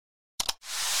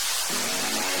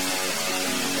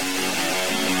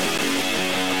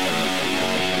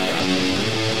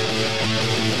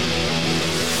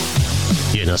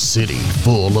a city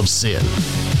full of sin,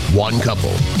 one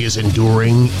couple is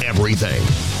enduring everything,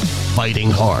 fighting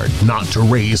hard not to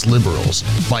raise liberals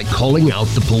by calling out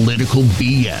the political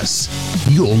BS.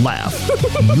 You'll laugh,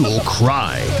 you'll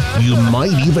cry, you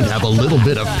might even have a little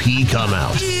bit of pee come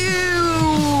out.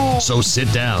 So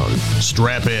sit down,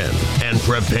 strap in, and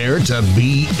prepare to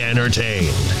be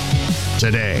entertained.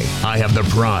 Today, I have the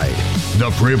pride, the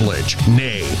privilege,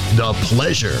 nay, the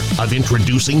pleasure of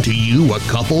introducing to you a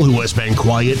couple who has been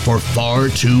quiet for far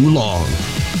too long.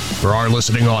 For our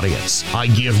listening audience, I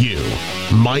give you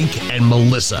Mike and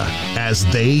Melissa as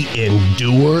they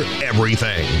endure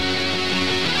everything.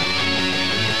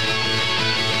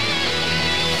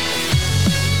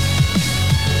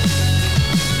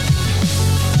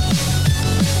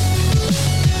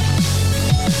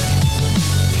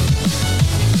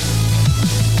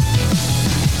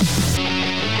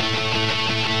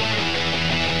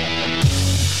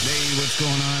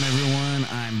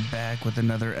 With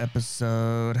another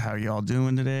episode. How y'all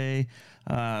doing today?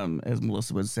 As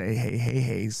Melissa would say,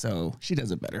 hey. So she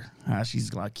does it better.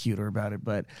 She's a lot cuter about it.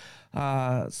 But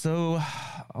so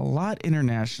a lot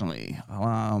internationally.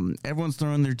 Everyone's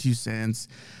throwing their 2 cents.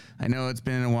 I know it's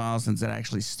been a while since it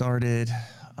actually started.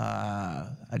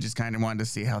 I just kind of wanted to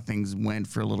see how things went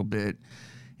for a little bit.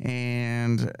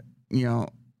 And, you know,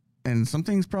 and some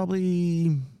things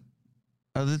probably,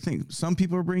 other things, some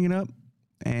people are bringing up,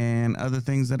 and other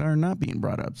things that are not being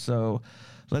brought up. So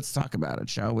let's talk about it,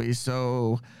 shall we?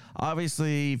 So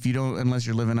obviously, if you don't, unless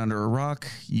you're living under a rock,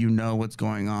 you know what's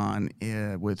going on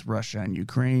with Russia and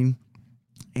Ukraine,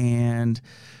 and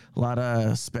a lot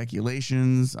of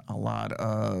speculations, a lot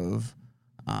of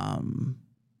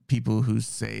people who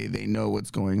say they know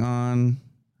what's going on.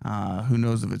 Who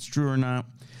knows if it's true or not?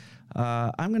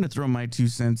 I'm going to throw my 2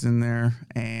 cents in there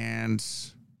and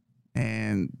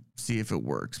see if it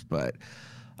works. But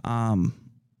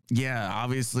yeah,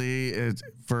 obviously it's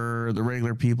for the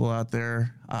regular people out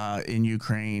there in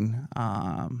Ukraine.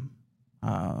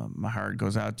 My heart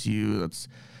goes out to you. That's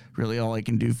really all I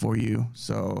can do for you.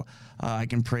 So I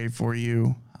can pray for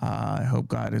you. I hope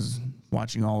God is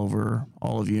watching all over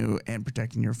all of you and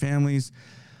protecting your families.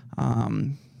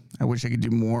 I wish I could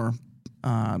do more.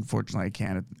 Unfortunately, I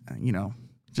can't. You know,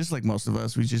 just like most of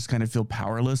us, we just kind of feel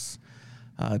powerless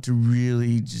to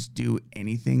really just do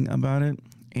anything about it.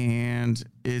 And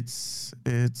it's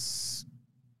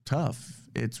tough.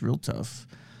 It's real tough.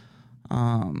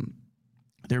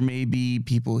 There may be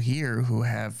people here who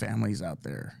have families out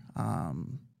there.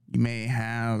 You may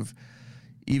have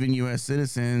even U.S.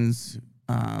 citizens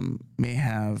may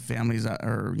have families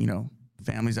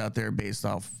families out there based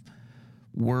off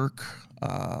work.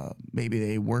 Maybe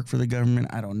they work for the government.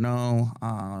 I don't know.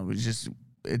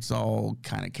 It's all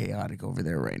kind of chaotic over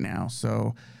there right now.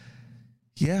 So,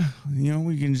 yeah, you know,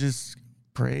 we can just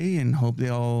pray and hope they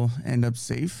all end up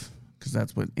safe, because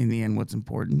that's what, in the end, what's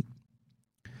important.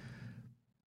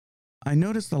 I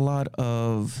noticed a lot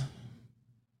of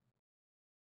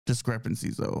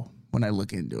discrepancies, though, when I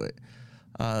look into it.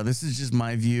 This is just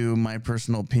my view, my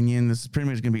personal opinion. This is pretty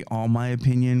much going to be all my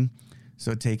opinion,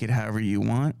 so take it however you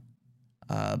want.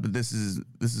 But this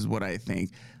is what I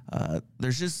think.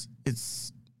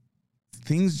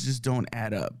 Things just don't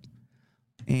add up.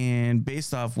 And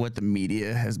based off what the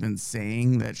media has been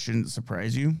saying, that shouldn't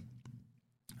surprise you,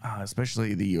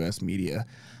 especially the U.S. media.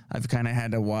 I've kind of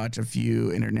had to watch a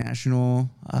few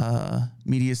international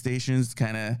media stations to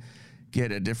kind of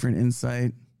get a different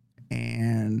insight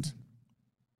and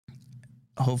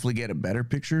hopefully get a better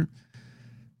picture.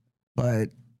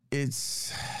 But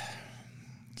it's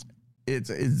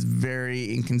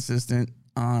very inconsistent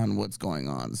on what's going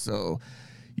on. So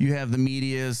you have the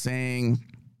media saying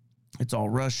it's all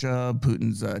Russia,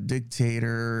 Putin's a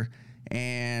dictator,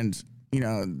 and, you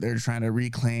know, they're trying to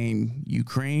reclaim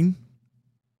Ukraine,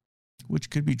 which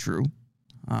could be true.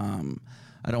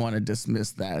 I don't want to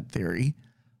dismiss that theory.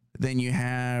 Then you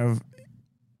have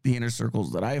the inner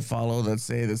circles that I follow that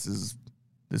say this is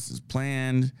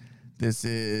planned, this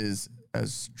is a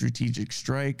strategic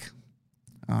strike,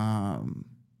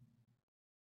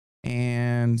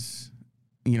 and,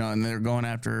 you know, and they're going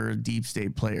after deep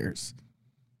state players.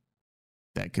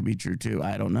 That could be true too.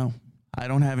 I don't know. I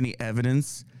don't have any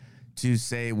evidence to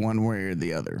say one way or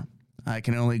the other. I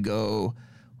can only go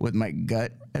with my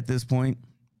gut at this point.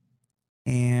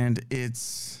 And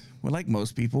it's, well, like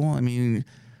most people, I mean,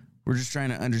 we're just trying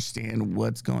to understand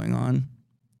what's going on.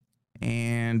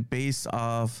 And based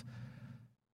off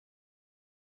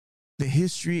the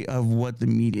history of what the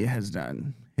media has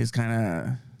done, is kind of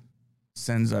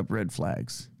sends up red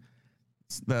flags.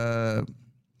 It's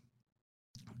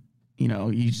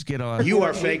you just get You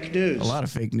are fake news. A lot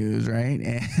of fake news,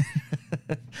 right?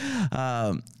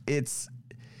 And it's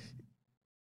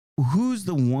who's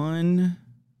the one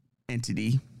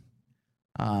entity,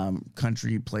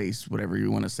 country, place, whatever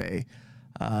you want to say,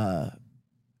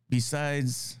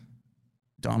 besides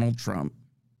Donald Trump,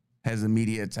 has the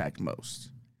media attacked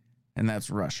most, and that's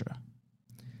Russia.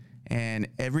 And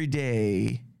every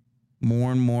day,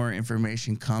 more and more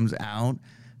information comes out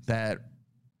that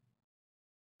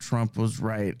Trump was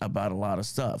right about a lot of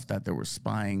stuff, that there was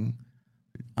spying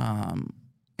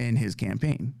in his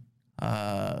campaign.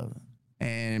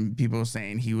 And people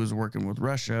saying he was working with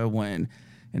Russia when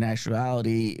in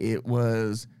actuality it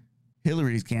was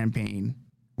Hillary's campaign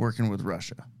working with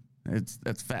Russia.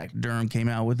 That's fact. Durham came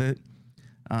out with it.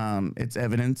 It's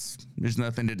evidence. There's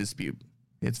nothing to dispute.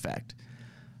 It's fact.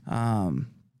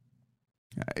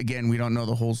 Again, we don't know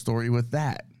the whole story with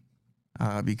that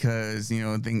because,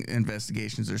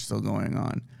 investigations are still going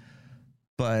on.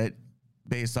 But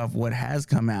based off what has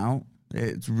come out,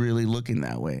 it's really looking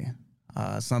that way.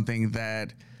 Something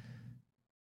that,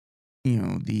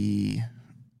 the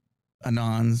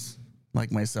Anons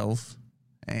like myself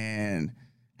and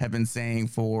have been saying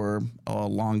for a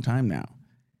long time now,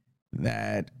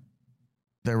 that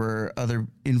there were other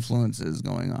influences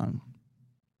going on.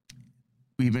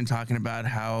 We've been talking about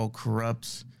how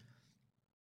corrupt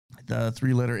the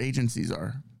three-letter agencies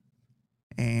are.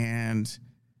 And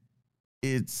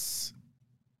it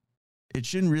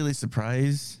shouldn't really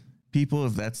surprise people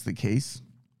if that's the case.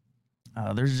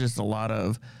 There's just a lot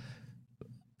of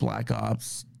black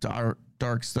ops,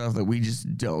 dark stuff that we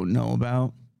just don't know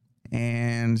about.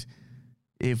 And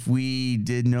if we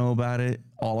did know about it,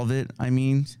 all of it,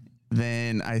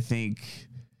 then I think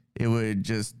it would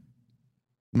just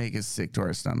make us sick to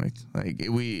our stomach. I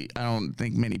don't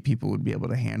think many people would be able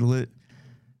to handle it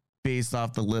based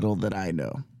off the little that I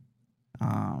know.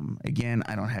 Again,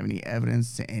 I don't have any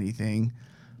evidence to anything,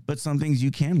 but some things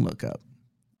you can look up.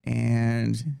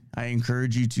 And I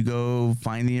encourage you to go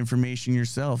find the information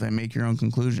yourself and make your own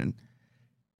conclusion.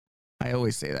 I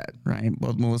always say that, right?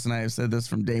 Both Melissa and I have said this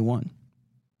from day one.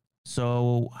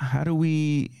 So how do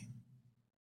we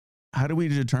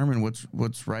determine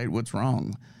what's right, what's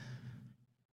wrong?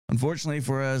 Unfortunately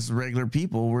for us regular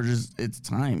people, it's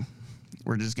time.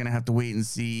 We're just going to have to wait and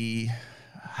see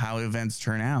how events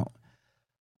turn out.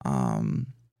 But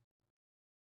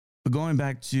going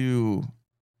back to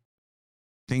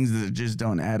things that just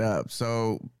don't add up.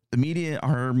 So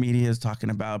our media is talking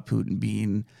about Putin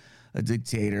being a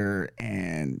dictator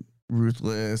and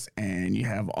ruthless, and you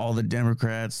have all the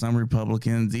Democrats, some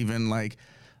Republicans, even like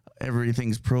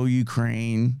everything's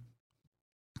pro-Ukraine.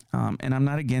 And I'm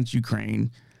not against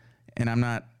Ukraine, and I'm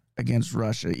not against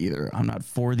Russia either. I'm not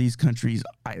for these countries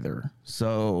either.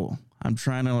 So I'm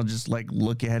trying to just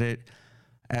look at it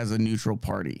as a neutral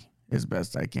party as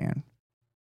best I can.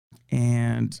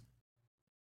 And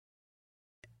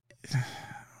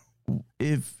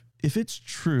if it's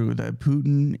true that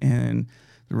Putin and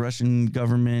the Russian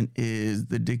government is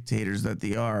the dictators that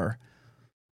they are,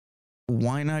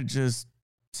 why not just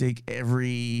take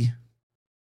every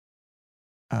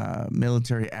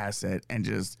military asset and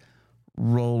just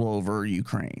roll over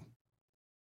Ukraine?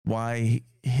 Why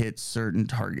hit certain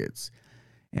targets?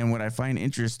 And what I find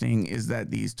interesting is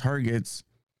that these targets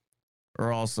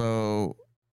are also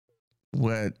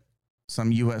what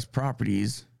some U.S.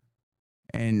 properties,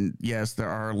 and yes, there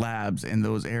are labs in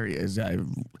those areas.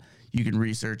 You can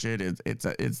research it.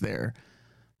 It's there.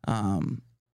 Are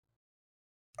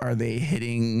they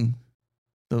hitting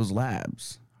those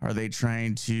labs? Are they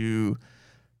trying to,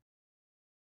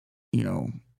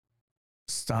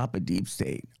 stop a deep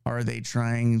state? Are they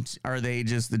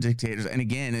just the dictators? And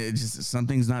again,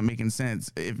 something's not making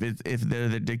sense. If they're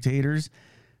the dictators,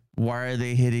 why are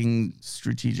they hitting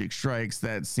strategic strikes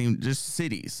that seem just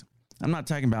cities? I'm not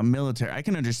talking about military. I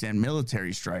can understand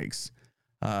military strikes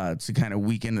to kind of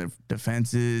weaken the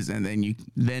defenses, and then you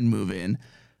move in.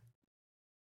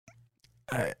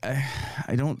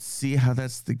 I don't see how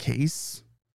that's the case.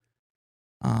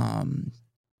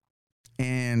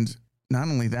 And not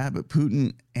only that, but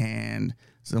Putin and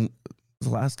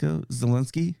Zelensky,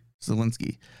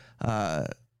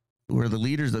 who are the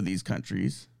leaders of these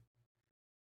countries,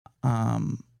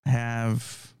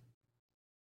 have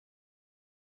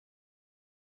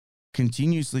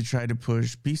continuously tried to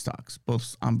push peace talks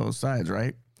on both sides,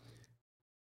 right?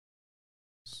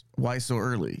 Why so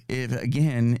early?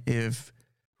 If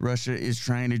Russia is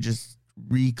trying to just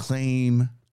reclaim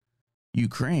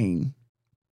Ukraine,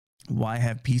 why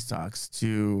have peace talks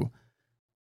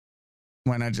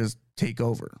why not just take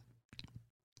over?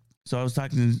 So I was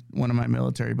talking to one of my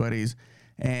military buddies,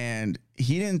 And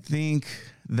he didn't think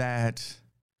that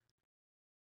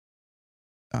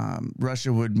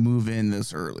Russia would move in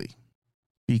this early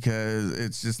because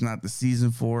it's just not the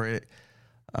season for it.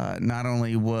 Not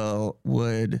only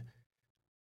would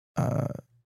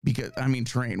because I mean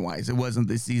terrain wise, it wasn't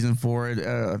the season for it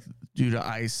due to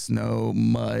ice, snow,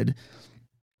 mud.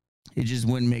 It just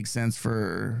wouldn't make sense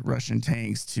for Russian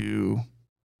tanks to,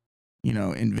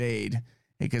 invade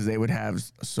because they would have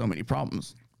so many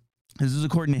problems. This is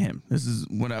according to him. This is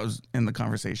what I was in the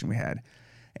conversation we had.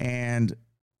 And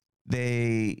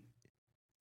they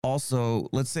also,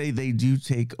 let's say they do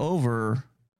take over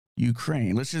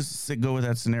Ukraine. Let's just go with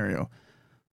that scenario.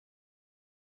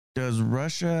 Does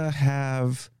Russia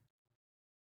have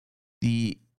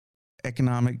the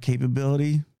economic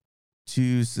capability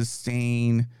to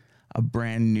sustain a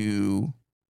brand new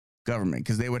government?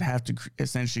 Because they would have to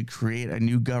essentially create a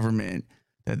new government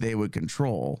that they would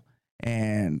control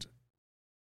and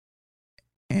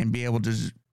be able to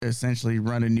essentially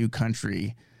run a new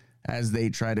country as they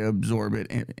try to absorb it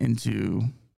into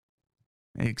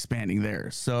expanding there.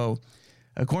 So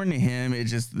according to him, it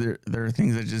just there are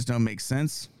things that just don't make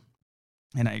sense.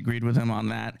 And I agreed with him on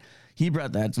that. He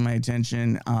brought that to my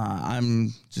attention.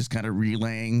 I'm just kind of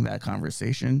relaying that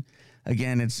conversation.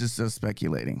 Again, it's just us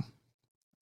speculating.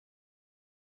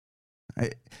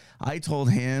 I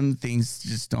told him things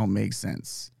just don't make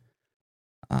sense.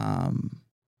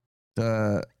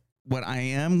 What I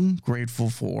am grateful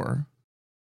for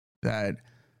that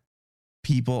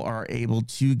people are able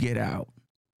to get out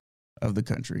of the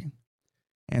country,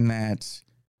 and that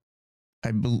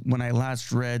when I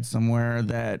last read somewhere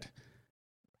that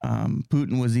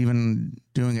Putin was even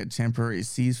doing a temporary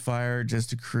ceasefire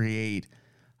just to create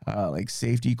like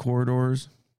safety corridors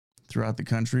throughout the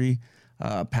country,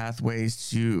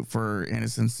 pathways for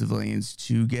innocent civilians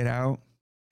to get out.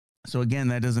 So again,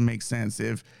 that doesn't make sense.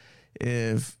 If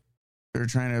they're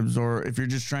trying to absorb, if you're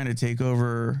just trying to take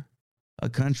over a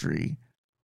country,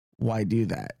 why do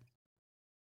that?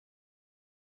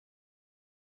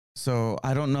 So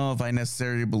I don't know if I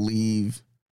necessarily believe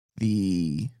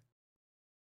the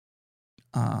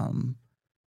Russian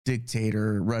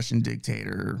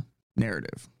dictator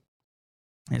narrative,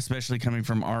 especially coming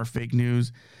from our fake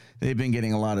news. They've been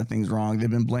getting a lot of things wrong. They've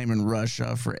been blaming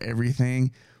Russia for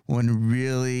everything when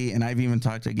really, and I've even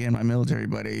talked to, again, my military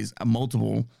buddies,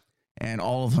 multiple, and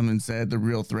all of them have said the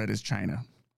real threat is China.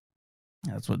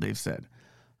 That's what they've said.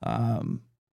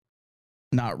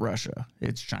 Not Russia,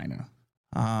 it's China.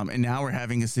 And now we're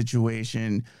having a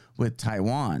situation with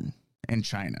Taiwan and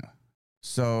China.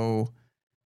 So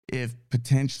if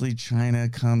potentially China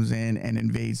comes in and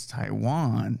invades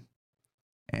Taiwan,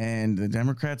 and the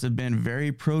Democrats have been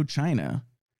very pro-China,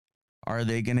 are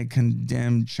they going to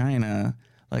condemn China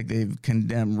like they've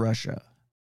condemned Russia?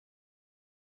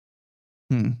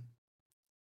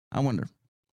 I wonder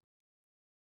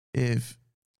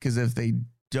because if they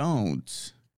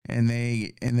don't, and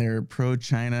they're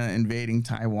pro-China invading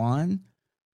Taiwan,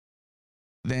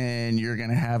 then you're going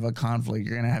to have a conflict.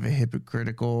 You're going to have a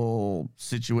hypocritical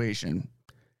situation.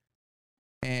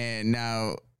 And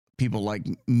now people like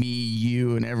me,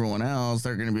 you, and everyone else,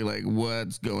 they're going to be like,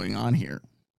 what's going on here?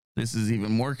 This is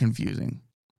even more confusing.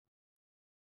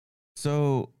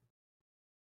 So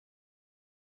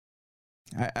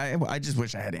I just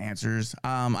wish I had answers.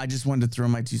 I just wanted to throw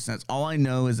my 2 cents. All I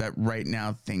know is that right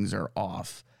now things are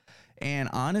off. And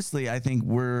honestly, I think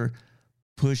we're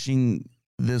pushing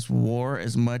this war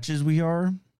as much as we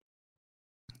are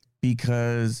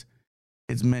because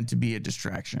it's meant to be a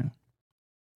distraction.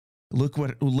 Look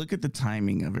at the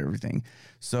timing of everything.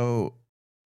 So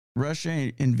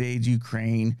Russia invades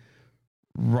Ukraine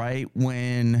right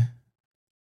when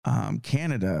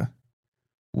Canada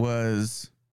was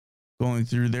going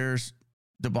through their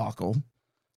debacle,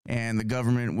 and the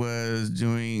government was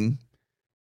doing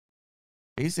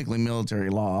basically military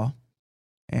law,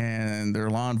 and their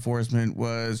law enforcement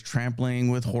was trampling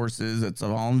with horses. It's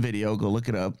all on video. Go look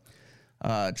it up.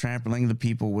 Trampling the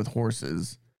people with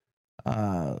horses.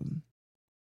 And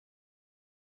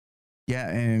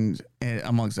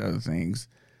amongst other things,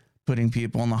 putting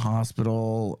people in the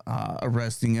hospital,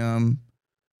 arresting them,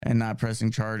 and not pressing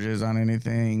charges on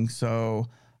anything. So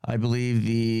I believe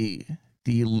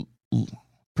the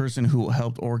person who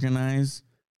helped organize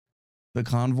the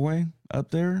convoy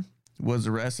up there was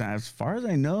arrested. As far as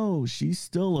I know, she's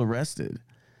still arrested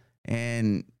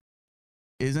and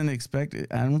isn't expected.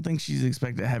 I don't think she's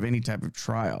expected to have any type of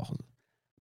trial.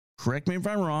 Correct me if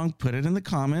I'm wrong. Put it in the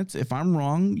comments. If I'm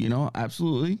wrong,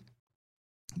 absolutely.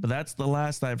 But that's the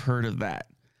last I've heard of that.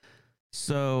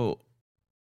 So,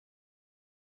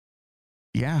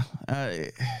 yeah,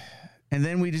 And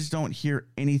then we just don't hear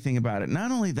anything about it.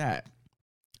 Not only that,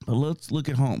 but let's look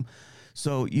at home.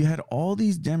 So you had all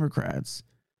these Democrats,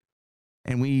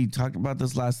 and we talked about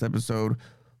this last episode,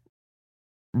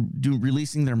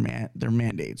 releasing their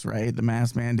mandates, right? The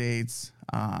mask mandates,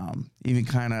 even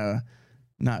kind of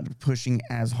not pushing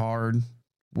as hard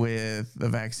with the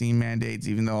vaccine mandates,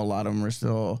 even though a lot of them are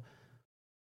still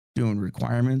doing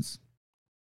requirements.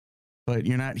 But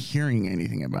you're not hearing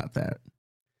anything about that.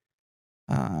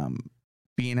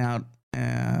 Being out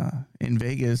in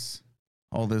Vegas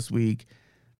all this week,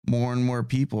 more and more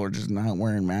people are just not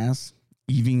wearing masks,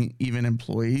 even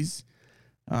employees.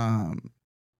 And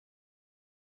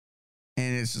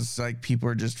it's just like people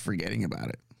are just forgetting about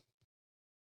it.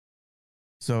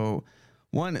 So,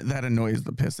 one, that annoys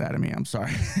the piss out of me. I'm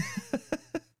sorry.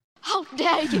 How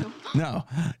dare you? No,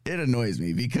 it annoys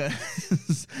me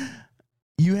because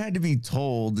you had to be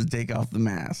told to take off the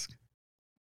mask.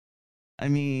 I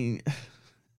mean,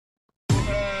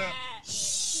 I'm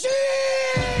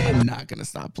not going to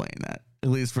stop playing that, at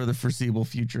least for the foreseeable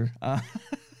future.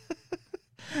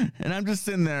 And I'm just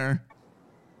sitting there.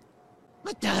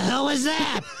 What the hell is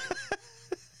that?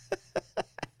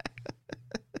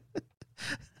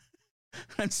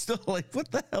 I'm still like,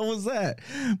 what the hell was that?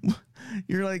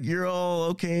 You're like, you're all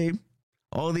okay.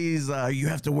 All these, you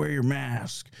have to wear your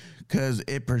mask because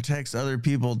it protects other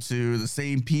people to the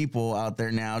same people out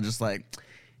there now. Just like,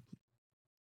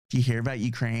 do you hear about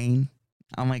Ukraine?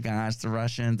 Oh my gosh, the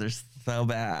Russians, they're so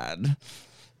bad.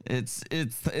 It's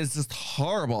just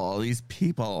horrible, all these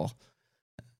people.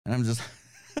 And I'm just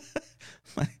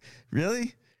like,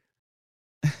 really?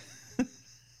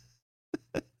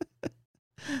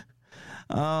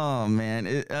 Oh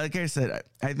man. Like I said,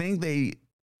 I think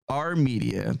our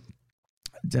media,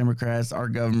 Democrats, our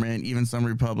government, even some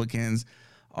Republicans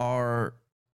are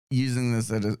using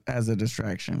this as a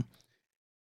distraction.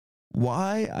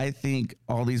 Why I think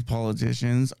all these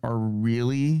politicians are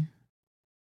really,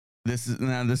 this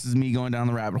is me going down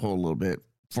the rabbit hole a little bit,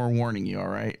 forewarning you, all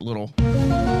right? Little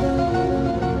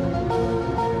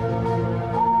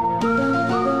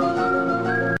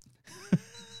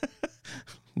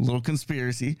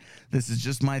conspiracy. This is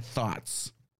just my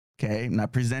thoughts, okay? I'm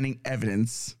not presenting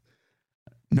evidence.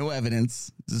 No evidence.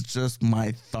 This is just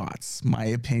my thoughts, my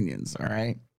opinions, all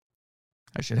right?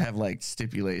 I should have like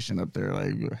stipulation up there,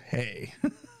 like, hey,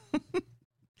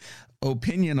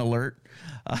 opinion alert.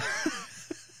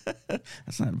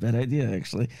 That's not a bad idea,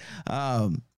 actually.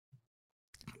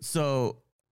 So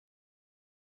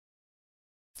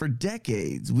for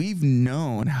decades, we've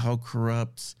known how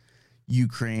corrupt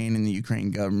Ukraine and the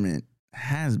Ukraine government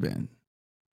has been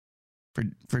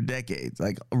for decades,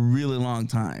 like a really long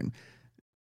time.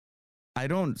 I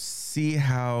don't see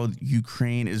how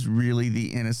Ukraine is really the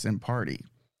innocent party.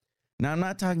 Now, I'm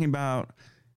not talking about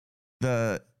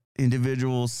the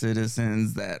individual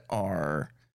citizens that are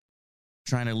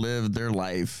trying to live their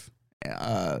life,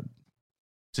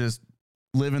 just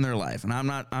living their life. And I'm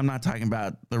not talking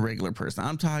about the regular person.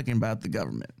 I'm talking about the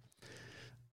government.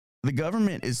 The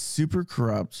government is super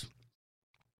corrupt.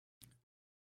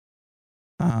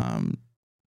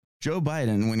 Joe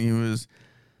Biden, when he was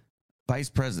vice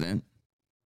president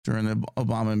during the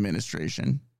Obama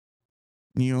administration,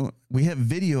 we have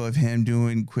video of him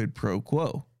doing quid pro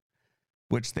quo,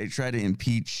 which they try to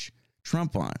impeach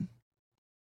Trump on.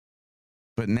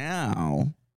 But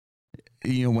now,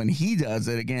 when he does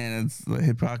it, again, it's the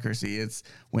hypocrisy. It's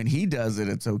when he does it,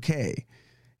 it's okay.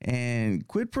 And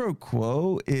quid pro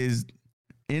quo is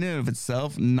in and of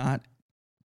itself not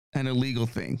an illegal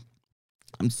thing.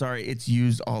 I'm sorry, it's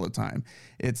used all the time.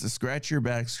 It's a scratch your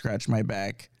back, scratch my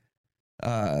back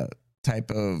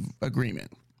type of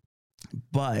agreement.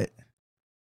 But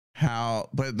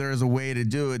there's a way to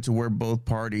do it to where both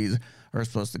parties are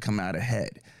supposed to come out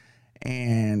ahead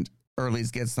and or at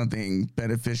least get something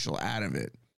beneficial out of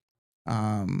it.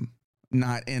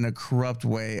 Not in a corrupt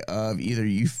way of either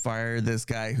you fire this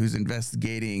guy who's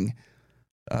investigating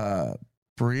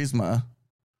Burisma,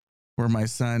 where my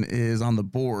son is on the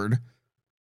board,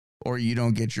 or you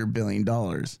don't get your $1 billion.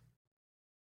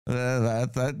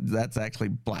 That's actually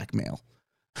blackmail.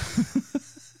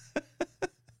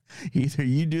 Either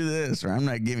you do this or I'm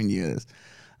not giving you this.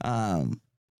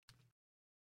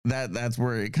 That's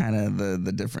where it kind of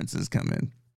the differences come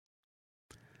in.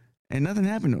 And nothing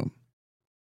happened to him.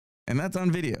 And that's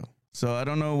on video. So I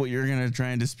don't know what you're going to try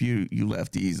and dispute, you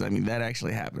lefties. I mean, that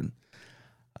actually happened.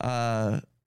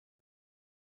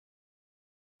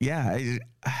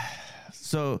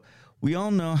 So we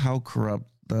all know how corrupt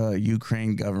the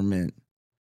Ukraine government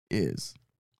is.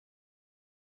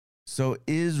 So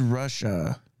is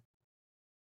Russia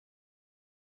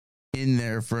in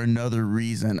there for another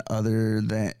reason other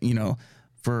than,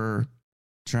 for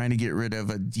trying to get rid of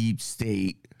a deep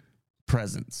state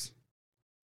presence?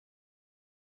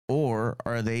 Or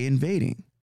are they invading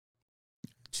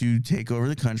to take over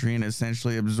the country and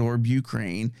essentially absorb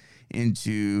Ukraine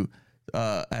into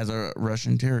as a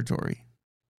Russian territory?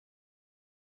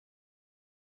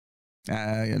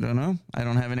 I don't know. I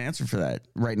don't have an answer for that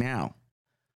right now.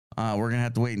 We're going to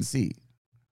have to wait and see.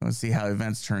 Let's see how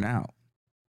events turn out.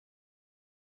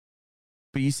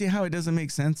 But you see how it doesn't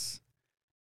make sense?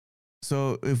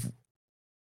 So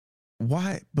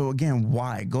why? But again,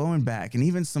 why? Going back, and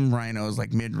even some rhinos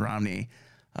like Mitt Romney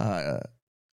and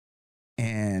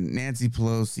Nancy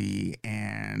Pelosi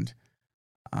and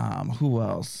who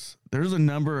else? There's a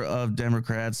number of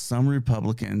Democrats, some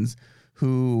Republicans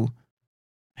who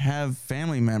have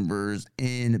family members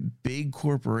in big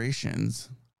corporations,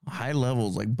 high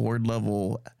levels, like board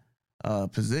level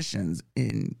positions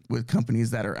with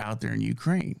companies that are out there in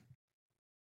Ukraine.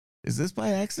 Is this by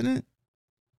accident?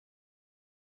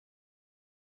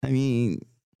 I mean,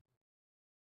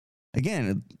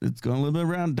 again, it's going a little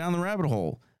bit down the rabbit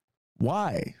hole.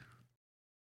 Why?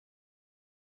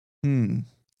 I mean,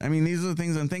 these are the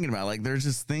things I'm thinking about. Like, there's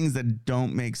just things that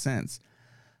don't make sense.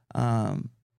 And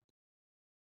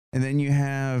then you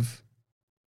have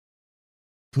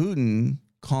Putin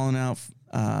calling out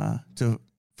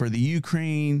for the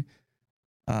Ukraine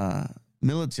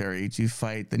military to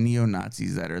fight the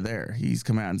neo-Nazis that are there. He's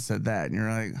come out and said that, and you're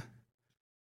like,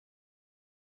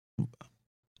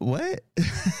 what?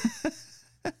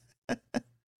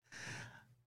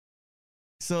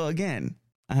 So again,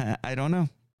 I don't know.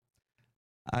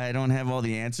 I don't have all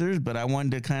the answers, but I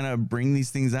wanted to kind of bring these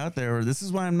things out there. This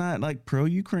is why I'm not like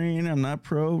pro-Ukraine. I'm not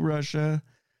pro-Russia.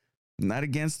 I'm not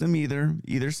against them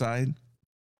either side.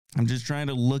 I'm just trying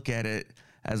to look at it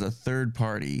as a third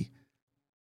party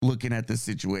looking at this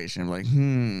situation. Like,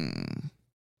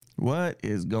 what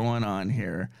is going on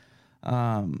here?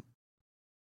 And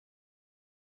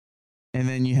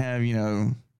then you have,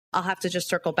 I'll have to just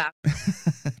circle back.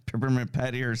 Peppermint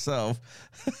Patty herself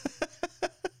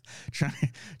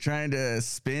trying to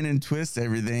spin and twist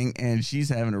everything, and she's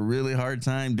having a really hard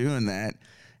time doing that.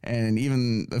 And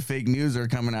even the fake news are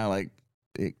coming out like,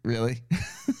 really?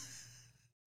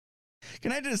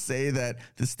 Can I just say that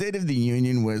the State of the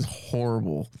Union was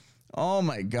horrible? Oh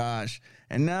my gosh.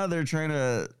 And now they're trying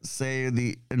to say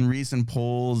in recent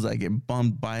polls, like, it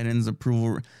bumped Biden's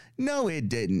approval. No, it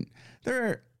didn't.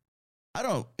 The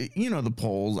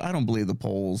polls. I don't believe the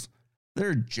polls.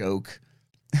 They're a joke.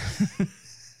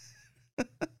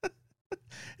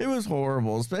 It was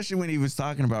horrible, especially when he was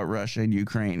talking about Russia and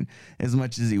Ukraine as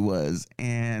much as he was,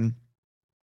 and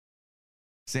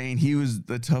saying he was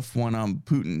the tough one on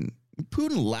Putin.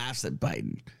 Putin laughs at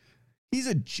Biden. He's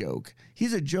a joke.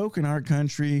 He's a joke in our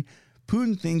country.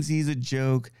 Putin thinks he's a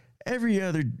joke. Every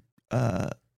other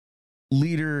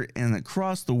leader and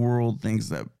across the world thinks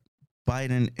that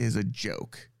Biden is a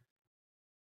joke.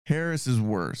 Harris is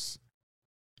worse.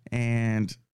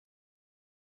 And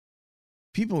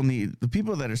the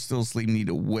people that are still asleep need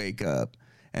to wake up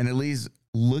and at least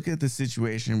look at the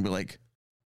situation and be like,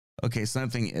 okay,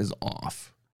 something is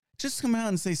off. Just come out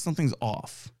and say something's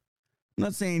off. I'm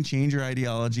not saying change your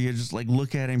ideology. I just like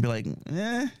look at it and be like,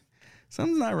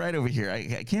 something's not right over here.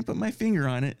 I can't put my finger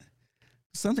on it.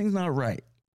 Something's not right.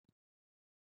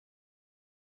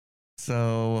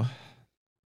 So,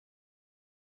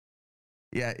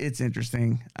 yeah, it's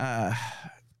interesting.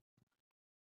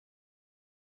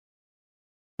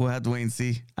 We'll have to wait and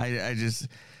see. I just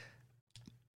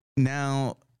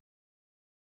now,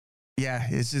 yeah,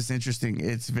 it's just interesting.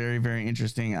 It's very, very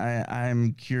interesting.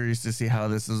 I'm curious to see how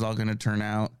this is all going to turn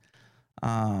out.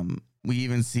 We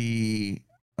even see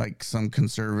like some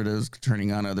conservatives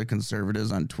turning on other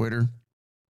conservatives on Twitter.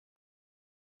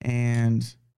 And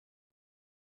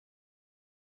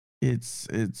it's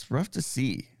rough to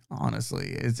see,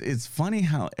 honestly. It's funny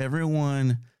how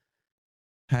everyone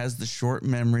has the short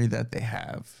memory that they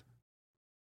have.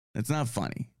 It's not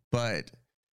funny, but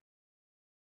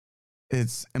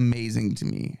it's amazing to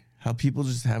me how people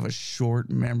just have a short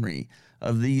memory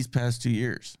of these past 2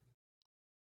 years,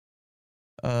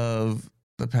 of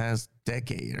the past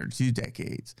decade or 2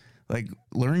 decades. Like,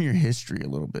 learn your history a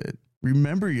little bit.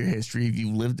 Remember your history if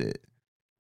you've lived it.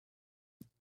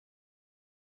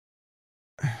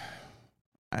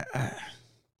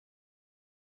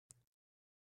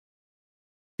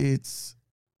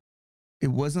 It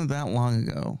wasn't that long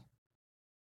ago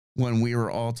when we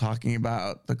were all talking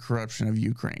about the corruption of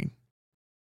Ukraine.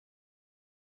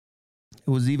 It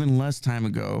was even less time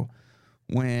ago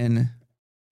when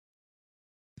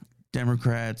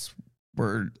Democrats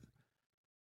were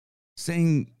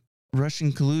saying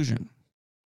Russian collusion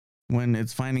when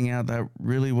it's finding out that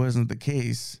really wasn't the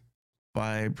case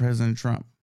by President Trump.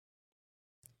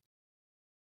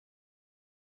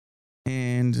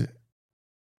 And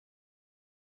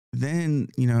then,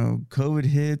 COVID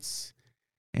hits.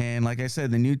 And like I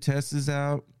said, the new test is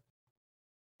out.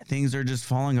 Things are just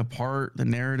falling apart. The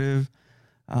narrative.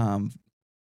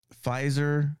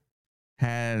 Pfizer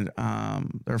had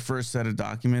their first set of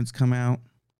documents come out.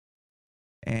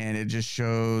 And it just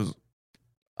shows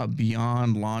a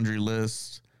beyond laundry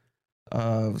list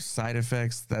of side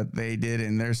effects that they did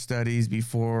in their studies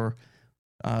before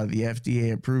the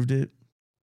FDA approved it,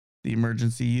 the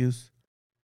emergency use.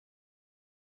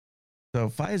 So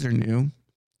Pfizer knew.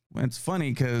 It's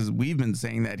funny because we've been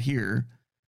saying that here,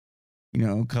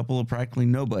 a couple of practically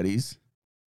nobodies.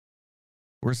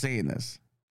 We're saying this.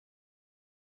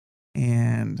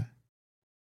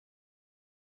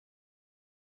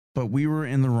 But we were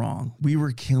in the wrong. We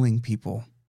were killing people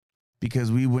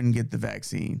because we wouldn't get the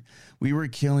vaccine. We were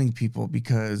killing people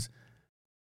because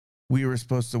we were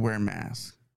supposed to wear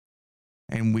masks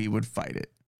and we would fight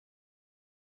it.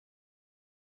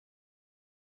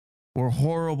 We're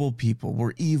horrible people.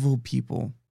 We're evil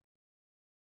people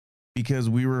because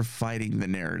we were fighting the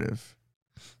narrative.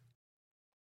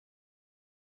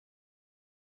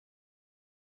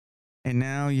 And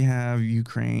now you have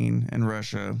Ukraine and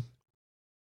Russia,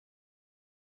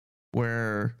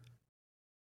 where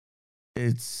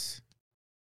it's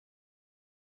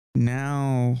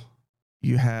now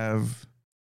you have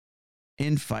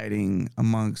infighting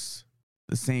amongst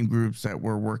the same groups that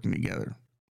were working together,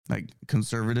 like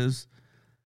conservatives,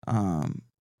 and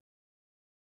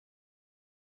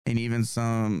even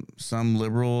some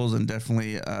liberals, and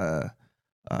definitely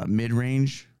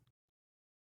mid-range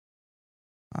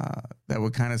that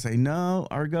would kind of say, no,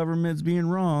 our government's being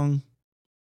wrong.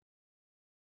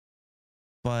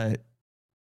 But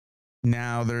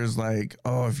now there's like,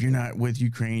 oh, if you're not with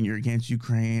Ukraine, you're against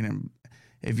Ukraine. And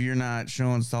if you're not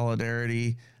showing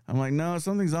solidarity, I'm like, no,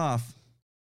 something's off.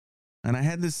 And I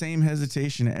had the same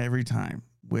hesitation every time.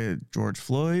 With George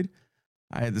Floyd,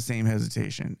 I had the same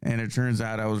hesitation. And it turns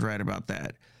out I was right about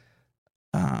that.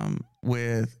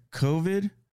 With COVID,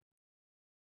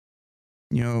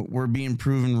 we're being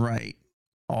proven right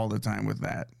all the time with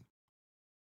that.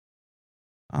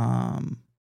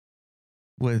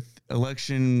 With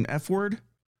election F word,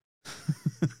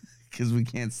 because we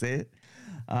can't say it.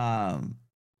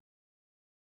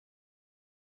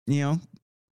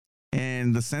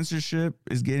 And the censorship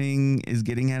is getting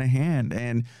out of hand.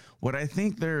 And what I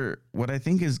think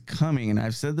is coming, and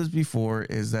I've said this before,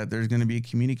 is that there's going to be a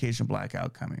communication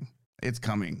blackout coming. It's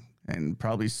coming, and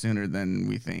probably sooner than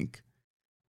we think.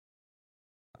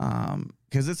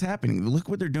 Because it's happening. Look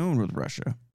what they're doing with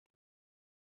Russia.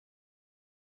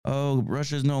 Oh,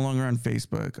 Russia is no longer on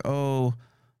Facebook. Oh,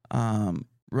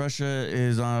 Russia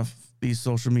is off these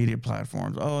social media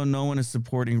platforms. Oh, no one is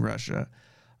supporting Russia.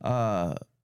 Biden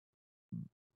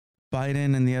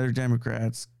and the other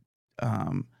Democrats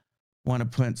want to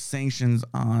put sanctions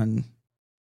on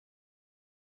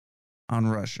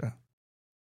Russia.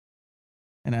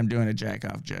 And I'm doing a jack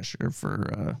off gesture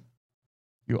for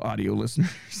you audio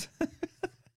listeners.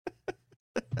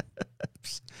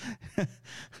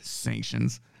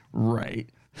 Sanctions. Right.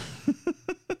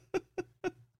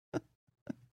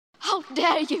 How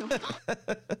dare you?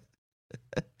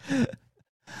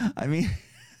 I mean,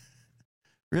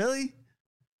 really?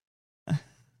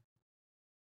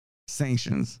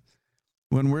 Sanctions.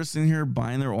 When we're sitting here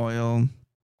buying their oil,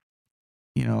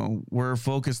 we're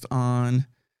focused on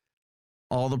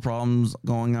all the problems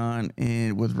going on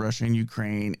with Russia and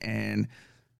Ukraine, and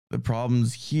the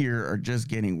problems here are just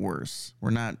getting worse.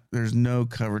 There's no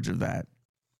coverage of that.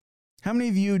 How many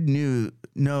of you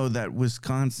know that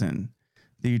Wisconsin,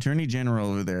 the attorney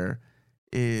general over there,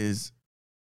 is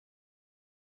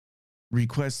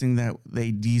requesting that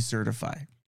they decertify?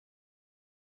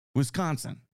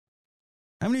 Wisconsin.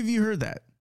 How many of you heard that?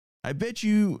 I bet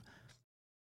you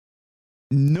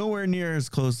nowhere near as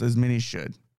close as many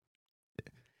should.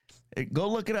 Go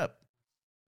look it up.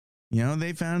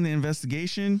 They found the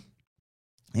investigation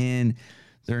in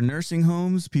their nursing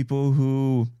homes, people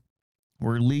who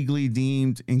were legally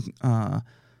deemed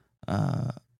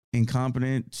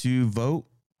incompetent to vote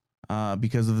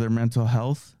because of their mental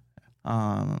health,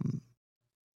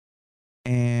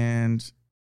 and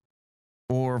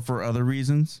or for other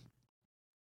reasons.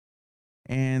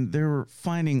 And they were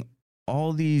finding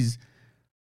all these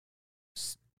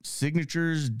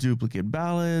signatures, duplicate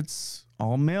ballots,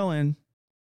 all mail-in.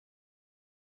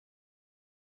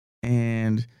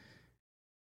 And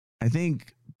I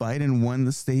think Biden won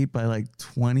the state by like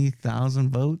 20,000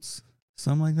 votes,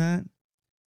 something like that.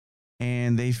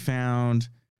 And they found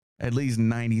at least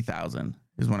 90,000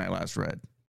 is when I last read.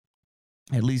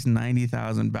 At least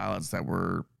 90,000 ballots that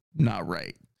were not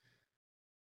right.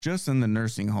 Just in the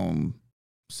nursing home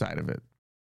side of it.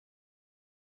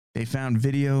 They found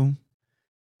video.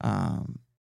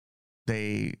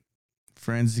 They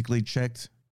forensically checked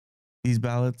these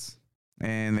ballots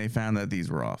and they found that these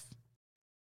were off.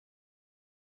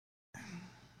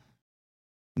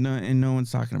 No, and no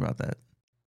one's talking about that.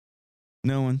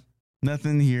 No one.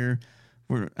 Nothing here.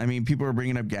 People are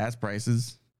bringing up gas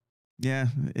prices. Yeah.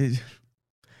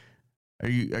 Are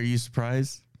you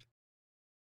surprised?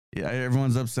 Yeah,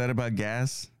 everyone's upset about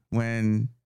gas when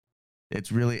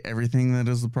it's really everything that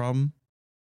is the problem.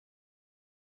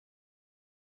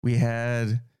 We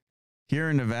had here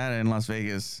in Nevada and Las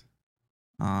Vegas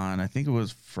on, I think it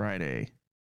was Friday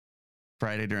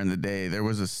during the day, there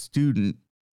was a student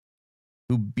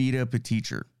who beat up a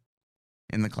teacher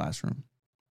in the classroom.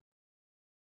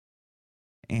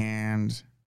 And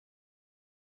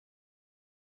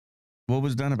what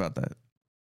was done about that?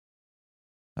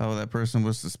 Oh, that person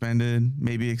was suspended,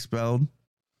 maybe expelled.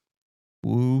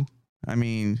 Woo. I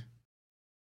mean,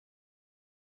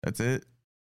 that's it.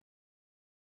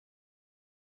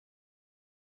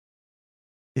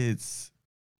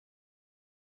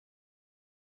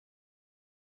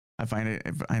 I find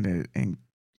it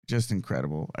just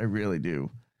incredible. I really do.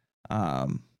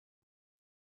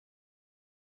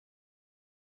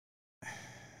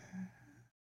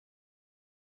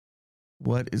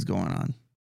 What is going on?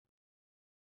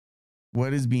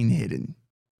 What is being hidden?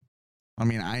 I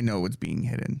mean, I know what's being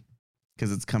hidden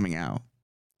because it's coming out.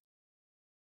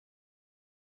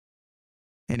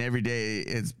 And every day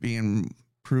it's being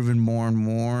proven more and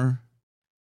more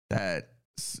that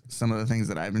some of the things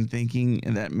that I've been thinking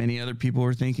and that many other people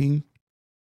were thinking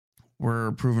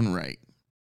were proven right.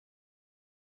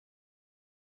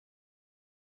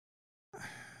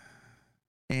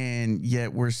 And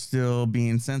yet we're still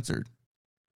being censored.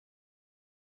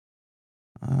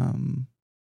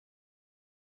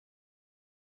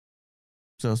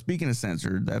 So speaking of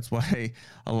censored, that's why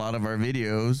a lot of our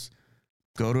videos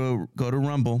go to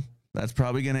Rumble. That's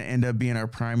probably going to end up being our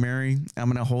primary. I'm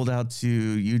going to hold out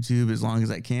to YouTube as long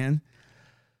as I can.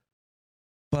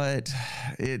 But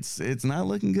it's not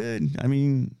looking good. I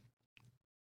mean,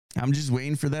 I'm just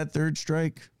waiting for that third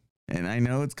strike. And I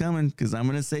know it's coming because I'm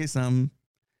going to say something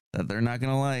that they're not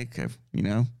going to like, you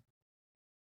know.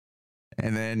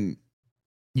 And then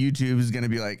YouTube is going to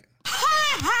be like,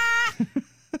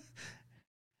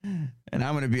 and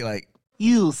I'm going to be like,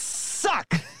 You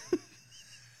suck.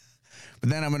 But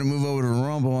then I'm going to move over to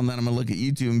Rumble and then I'm going to look at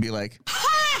YouTube and be like,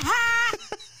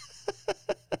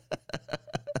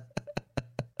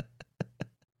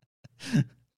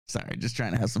 sorry, just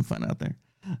trying to have some fun out there.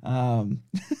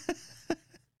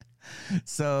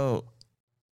 So,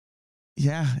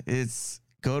 yeah,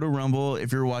 go to Rumble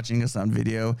if you're watching us on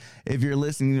video. If you're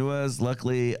listening to us,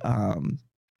 luckily,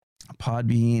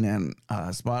 Podbean and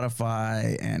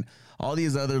Spotify and all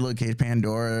these other locations,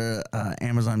 Pandora,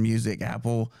 Amazon Music,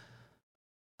 Apple.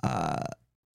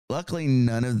 Luckily,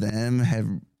 none of them have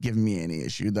given me any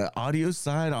issue. The audio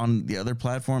side on the other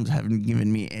platforms haven't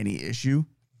given me any issue.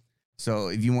 So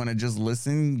if you want to just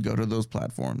listen, go to those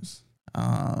platforms.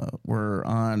 We're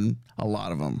on a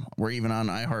lot of them. We're even on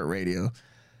iHeartRadio.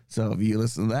 So if you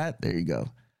listen to that, there you go.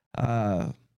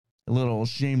 A little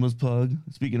shameless plug.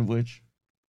 Speaking of which,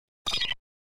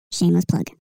 shameless plug.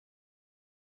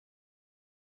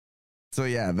 So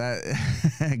yeah,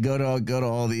 that go to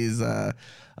all these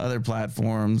other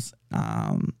platforms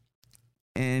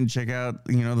and check out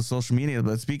the social media.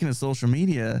 But speaking of social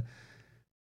media,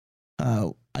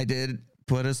 I did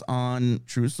put us on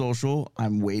Truth Social.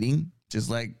 I'm waiting, just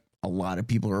like a lot of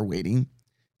people are waiting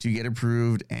to get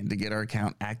approved and to get our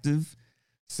account active.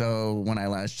 So when I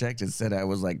last checked, it said I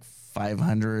was like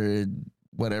 500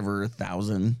 whatever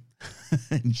thousand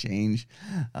and change.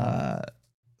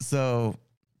 So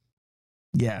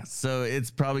yeah, so it's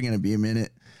probably going to be a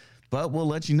minute, but we'll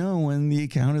let you know when the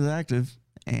account is active.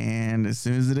 And as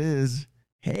soon as it is,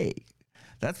 hey,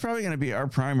 that's probably going to be our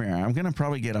primary. I'm going to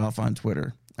probably get off on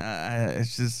Twitter.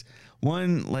 It's just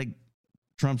one, like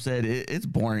Trump said, it's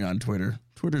boring on Twitter.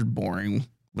 Twitter's boring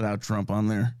without Trump on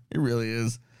there. It really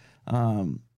is.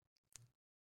 And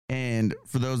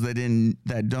for those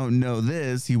that don't know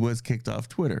this, he was kicked off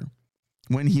Twitter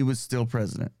when he was still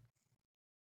president.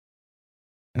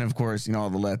 And of course, all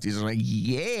the lefties are like,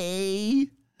 yay.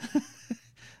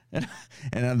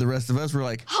 and the rest of us were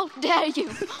like, How dare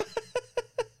you?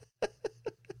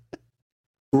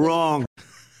 Wrong.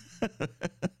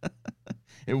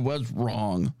 It was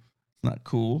wrong. It's not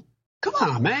cool. Come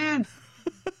on, man.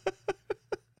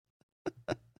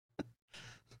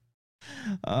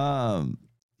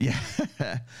 Yeah.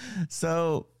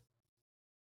 So,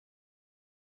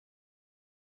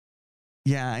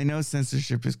 yeah, I know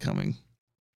censorship is coming.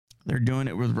 They're doing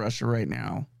it with Russia right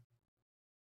now.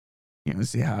 You know,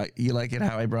 see how you like it,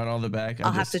 how I brought all the back?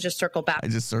 I'll have to just circle back. I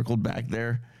just circled back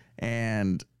there.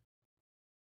 And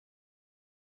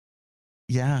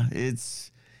yeah,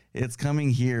 it's coming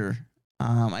here.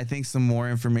 I think some more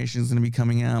information is going to be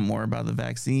coming out, more about the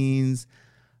vaccines.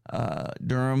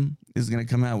 Durham is going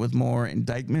to come out with more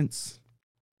indictments.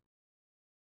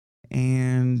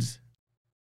 And,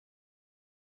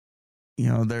 you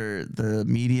know, the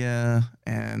media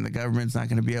and the government's not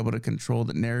going to be able to control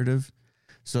the narrative.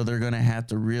 So they're going to have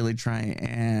to really try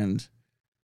and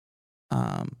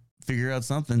figure out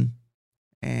something.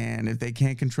 And if they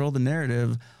can't control the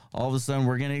narrative, all of a sudden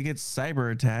we're going to get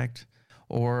cyber attacked,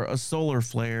 or a solar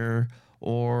flare,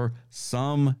 or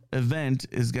some event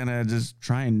is going to just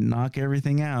try and knock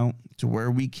everything out to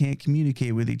where we can't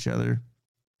communicate with each other.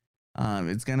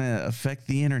 It's going to affect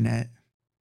the internet.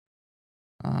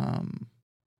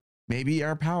 Maybe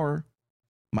our power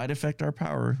might affect our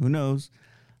power. Who knows?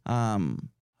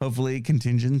 Hopefully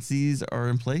contingencies are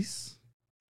in place.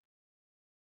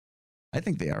 I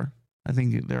think they are. I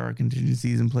think there are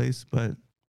contingencies in place, but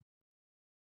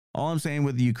all I'm saying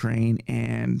with Ukraine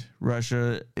and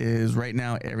Russia is right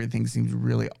now everything seems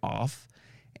really off,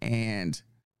 and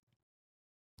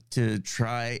to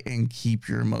try and keep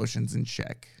your emotions in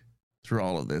check through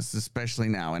all of this, especially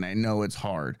now. And I know it's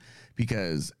hard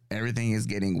because everything is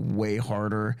getting way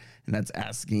harder, and that's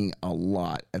asking a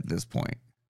lot at this point.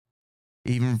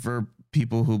 Even for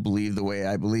people who believe the way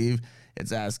I believe,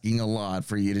 it's asking a lot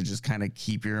for you to just kind of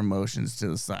keep your emotions to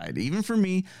the side. Even for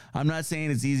me, I'm not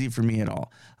saying it's easy for me at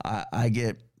all. I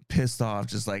get pissed off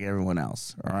just like everyone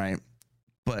else. All right.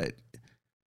 But,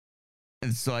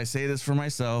 and so I say this for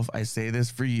myself. I say this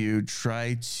for you.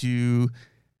 Try to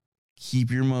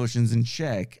keep your emotions in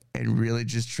check and really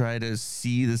just try to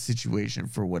see the situation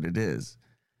for what it is.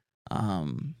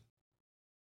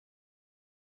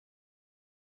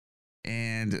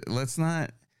 And let's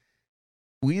not,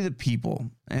 we the people,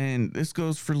 and this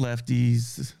goes for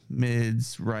lefties,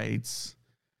 mids, rights,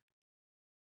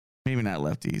 maybe not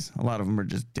lefties. A lot of them are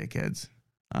just dickheads.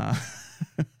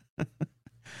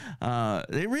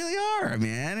 They really are,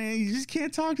 man. And you just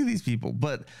can't talk to these people.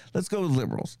 But let's go with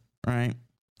liberals, all right?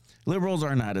 Liberals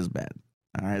are not as bad,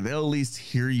 all right? They'll at least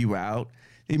hear you out.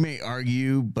 They may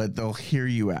argue, but they'll hear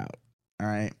you out, all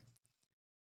right?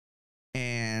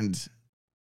 And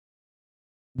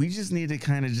we just need to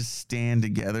kind of just stand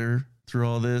together through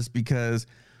all this, because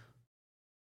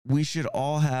we should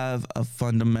all have a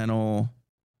fundamental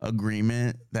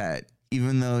agreement that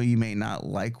even though you may not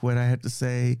like what I have to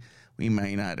say, we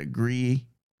may not agree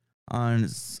on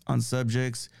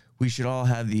subjects, we should all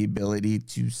have the ability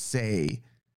to say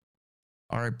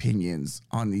our opinions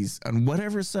on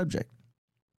whatever subject.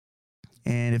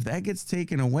 And if that gets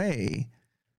taken away,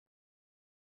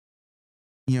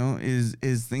 you know, is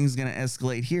things going to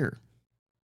escalate here?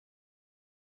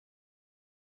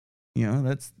 You know,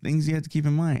 that's things you have to keep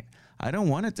in mind. I don't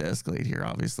want it to escalate here,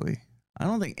 obviously. I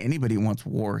don't think anybody wants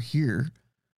war here,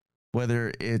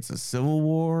 whether it's a civil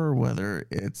war, or whether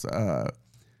it's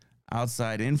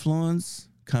outside influence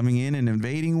coming in and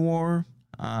invading war.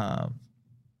 I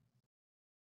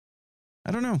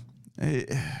don't know.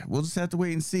 We'll just have to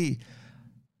wait and see.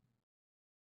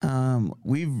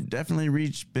 We've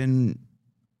definitely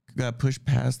got pushed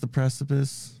past the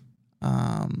precipice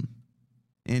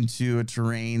into a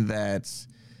terrain that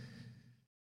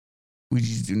we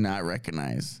just do not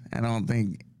recognize. And I don't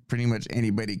think pretty much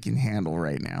anybody can handle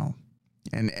right now.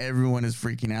 And everyone is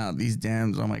freaking out. These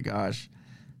Dems, oh my gosh,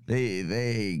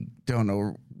 they don't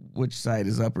know which side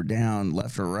is up or down,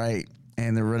 left or right.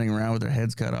 And they're running around with their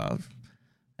heads cut off.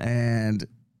 And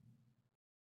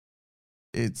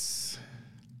it's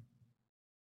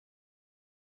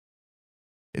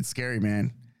scary,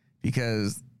 man,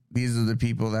 because these are the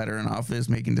people that are in office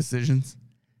making decisions,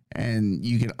 and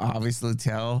you can obviously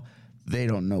tell they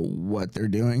don't know what they're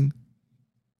doing,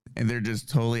 and they're just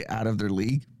totally out of their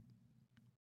league.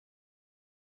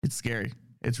 It's scary.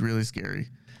 It's really scary.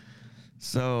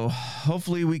 So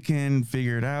hopefully we can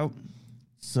figure it out.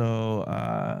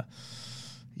 So,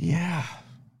 yeah,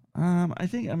 I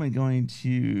think I'm going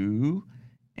to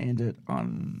end it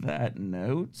on that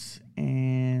note.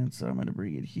 And so I'm going to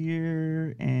bring it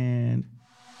here and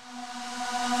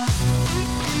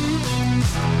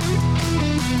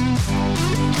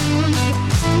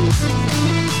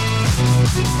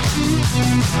Yeah,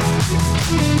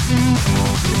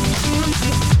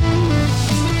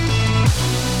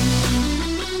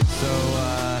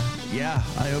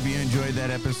 I hope you enjoyed that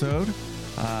episode.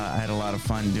 I had a lot of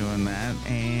fun doing that,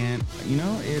 and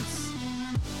it's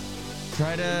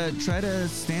try to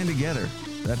stand together.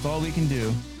 That's all we can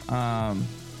do.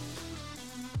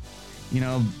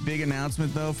 Big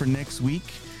announcement though for next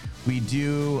week. We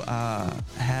do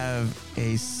have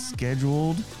a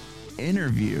scheduled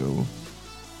interview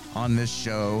on this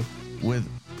show with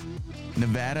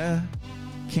Nevada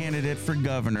candidate for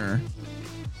governor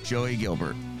Joey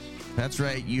Gilbert. That's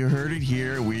right, you heard it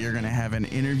here. We are going to have an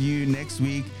interview next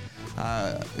week.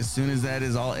 As soon as that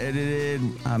is all edited,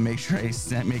 make sure I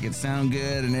make it sound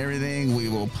good and everything. We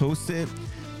will post it.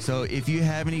 So if you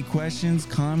have any questions,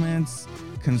 comments,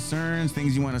 concerns,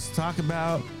 things you want us to talk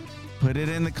about, put it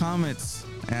in the comments.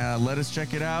 Let us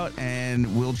check it out,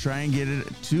 and we'll try and get it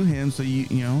to him so he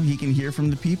can hear from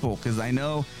the people, because I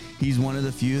know he's one of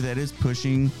the few that is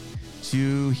pushing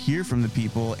to hear from the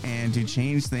people and to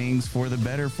change things for the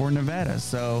better for Nevada.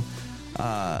 So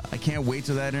I can't wait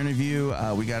till that interview.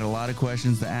 We got a lot of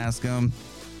questions to ask him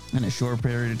in a short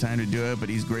period of time to do it, but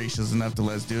he's gracious enough to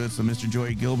let's do it. So Mr.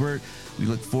 Joey Gilbert, we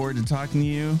look forward to talking to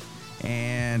you,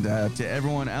 and to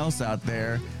everyone else out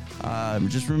there,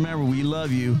 just remember, we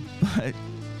love you, but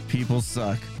people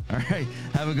suck. All right,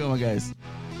 have a good one, guys.